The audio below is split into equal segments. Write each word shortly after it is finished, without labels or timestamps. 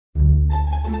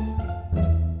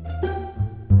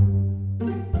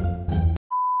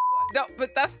No,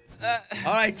 but that's...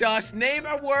 All right, Josh, name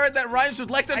a word that rhymes with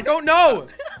lectern. I don't know.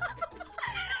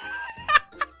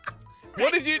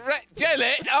 What did you...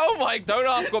 Jelly? Oh my... Don't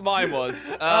ask what mine was.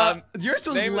 Yours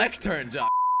was lectern, Josh.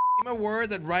 Name a word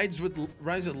that rhymes with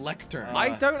lectern.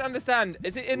 I don't understand.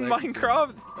 Is it in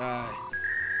Minecraft?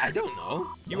 I don't know.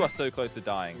 You are so close to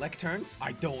dying. Lecterns?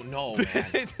 I don't know,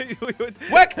 man.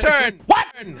 Lectern! What?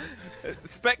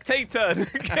 Spectator.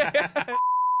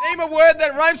 Name a word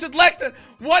that rhymes with lectern.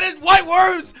 What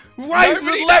words rhymes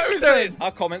with lectern?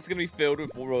 Our comments are going to be filled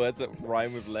with words that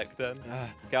rhyme with lectern.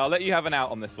 Okay, I'll let you have an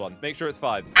out on this one. Make sure it's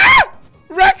 5. Ah!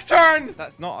 Rectern!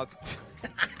 That's not a...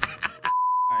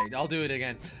 All right, I'll do it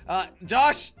again.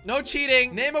 Josh, no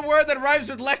cheating. Name a word that rhymes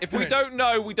with lectern. If we don't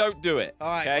know, we don't do it. All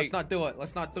right, okay? let's not do it.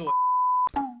 Let's not do it.